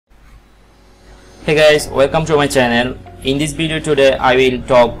Hey guys, welcome to my channel. In this video today I will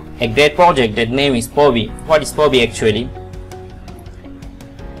talk a great project that name is FOOBEE. What is FOOBEE actually?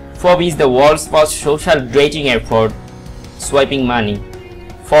 FOOBEE is the world's first social dating app for swiping money.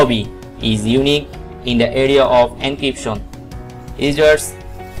 FOOBEE is unique in the area of encryption. Users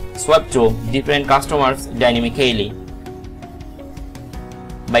swipe through different customers dynamically,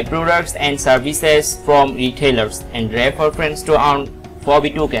 buy products and services from retailers, and refer friends to earn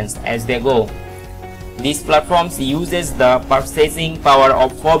FOOBEE tokens as they go. These platforms uses the purchasing power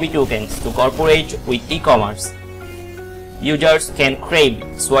of FOOBEE tokens to cooperate with e-commerce. Users can crave,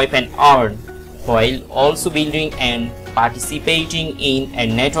 swipe and earn, while also building and participating in a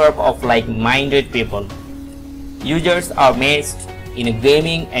network of like-minded people. Users are matched in a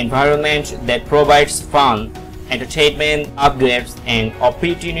gaming environment that provides fun, entertainment, upgrades and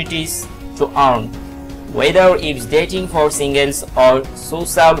opportunities to earn. Whether it's dating for singles or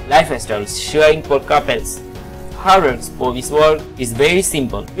social lifestyles sharing for couples. However, FOOBEE's work is very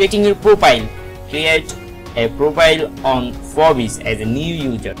simple. Creating your profile. Create a profile on FOOBEE as a new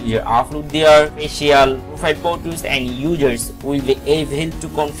user. You upload their facial profile photos and users will be able to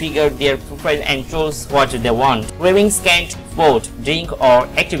configure their profile and choose what they want. Cravings can both drink or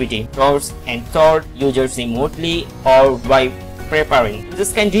activity, stores and store users remotely or by preparing.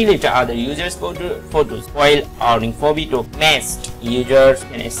 Users can delete other users' photos while earning FOOBEE tokens. Matched users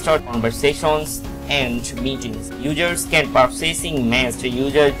can start conversations and meetings. Users can purchasing matched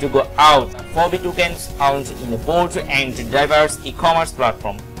users to go out. FOOBEE tokens earned in a broad and diverse e-commerce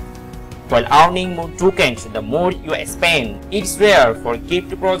platform. While earning more tokens, the more you spend. It's rare for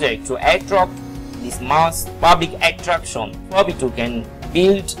crypto project to attract this mass public attraction. FOOBEE token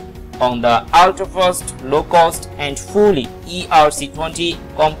built on the ultra-fast, low-cost and fully ERC20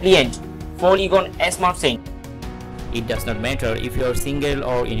 compliant Polygon smart chain. It does not matter if you are single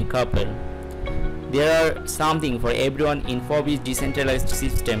or in a couple. There are something for everyone in FOOBEE's decentralized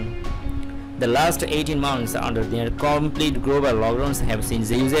system. The last 18 months under their complete global lockdowns have seen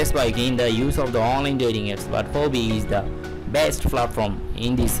the users spike in the use of the online dating apps, but FOOBEE is the best platform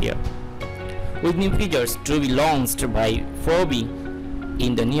in this year. With new features to be launched by FOOBEE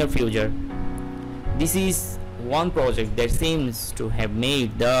in the near future. This is one project that seems to have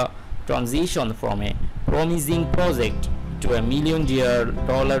made the transition from a promising project to $1 million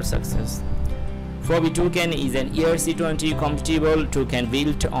success. FOOBEE token is an ERC20 compatible token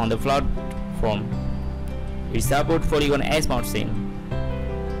built on the platform. It supports Polygon smart chain.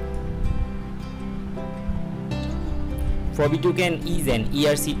 FOOBEE token is an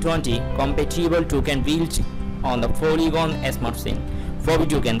ERC20 compatible token built on the Polygon smart chain. FOOBEE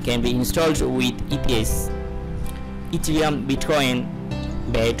token can be installed with ETH, Ethereum, Bitcoin,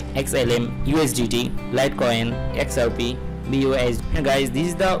 BAT, XLM, USDT, Litecoin, XRP, BUSD. And guys, this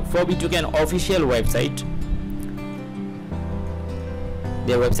is the FOOBEE token official website.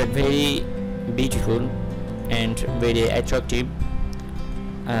 Their website very beautiful and very attractive.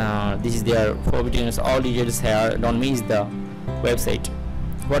 This is their FOOBEE tokens. All details here. Don't miss the website.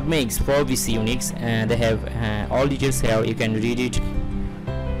 What makes FOOBEE unique? They have all details here. You can read it.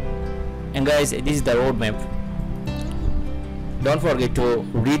 And guys, this is the roadmap. Don't forget to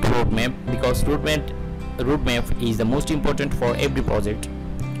read roadmap because roadmap is the most important for every project.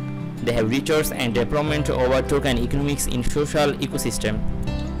 They have research and deployment over token economics in social ecosystem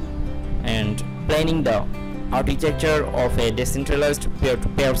and planning the architecture of a decentralized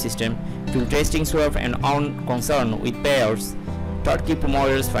peer-to-peer system, to testing swap and on concern with payers, third crypto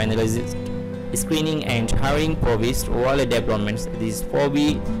models finalized, screening and hiring FOOBEE's wallet deployments. This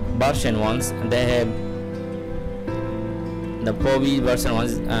FOOBEE version 1, they have the FOOBEE version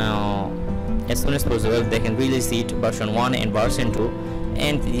 1 as soon as possible. They can release it version 1 and version 2,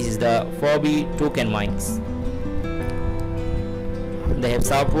 and this is the FOOBEE token mines. They have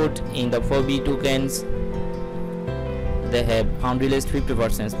support in the FOOBEE tokens. They have unreleased 50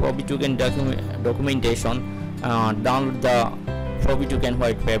 versions. FOOBEE token documentation. Download the FOOBEE token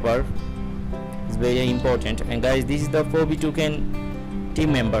white paper. It's very important. And guys, this is the FOOBEE token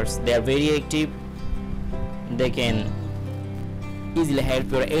team members. They are very active. They can easily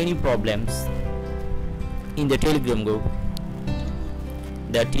help you any problems in the Telegram group.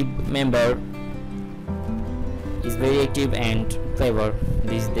 The team member is very active and clever.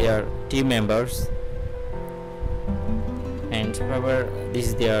 These they are team members and clever. This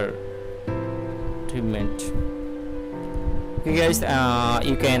is their treatment. Okay guys,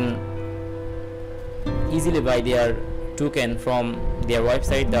 you can easily buy their token from their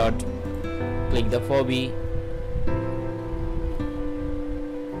website. Click the FOOBEE.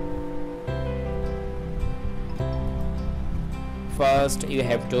 First you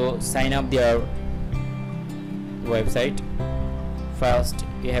have to sign up their website. First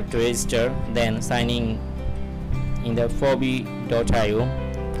you have to register, then sign in the FOOBEE.io.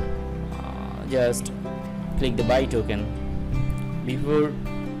 Just click the buy token. Before,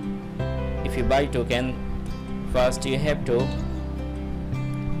 if you buy token, first you have to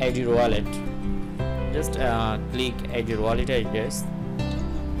add your wallet. Just click add your wallet address,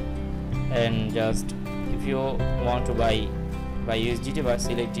 and just if you want to buy USDT, but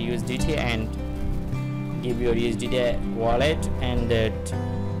select USDT and give your USDT wallet and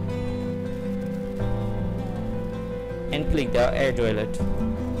click the add wallet,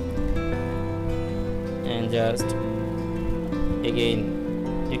 and just again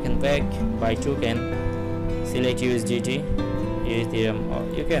you can back buy token, select USDT, Ethereum, or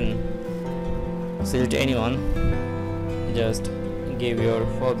you can select anyone. Just give your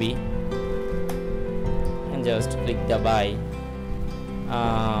FOOBEE and just click the buy.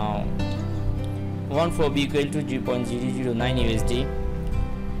 1 FOOBEE equal to 0.009 USD.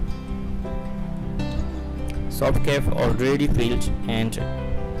 Soft cap already filled, and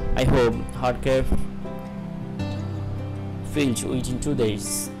I hope hard cap filled within 2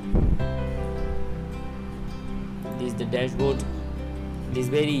 days. This is the dashboard. This is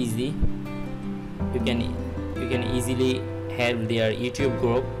very easy. You can easily help their YouTube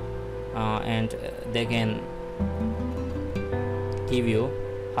group, and they can give you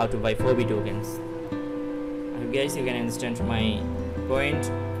how to buy FOOBEE tokens. I hope guys you can understand my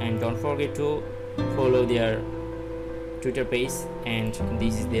point, and don't forget to follow their Twitter page, and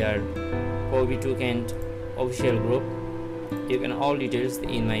this is their FOOBEE token official group. You can all details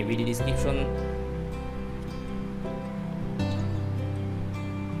in my video description.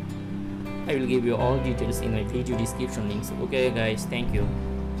 I will give you all details in my video description links. Okay guys, thank you.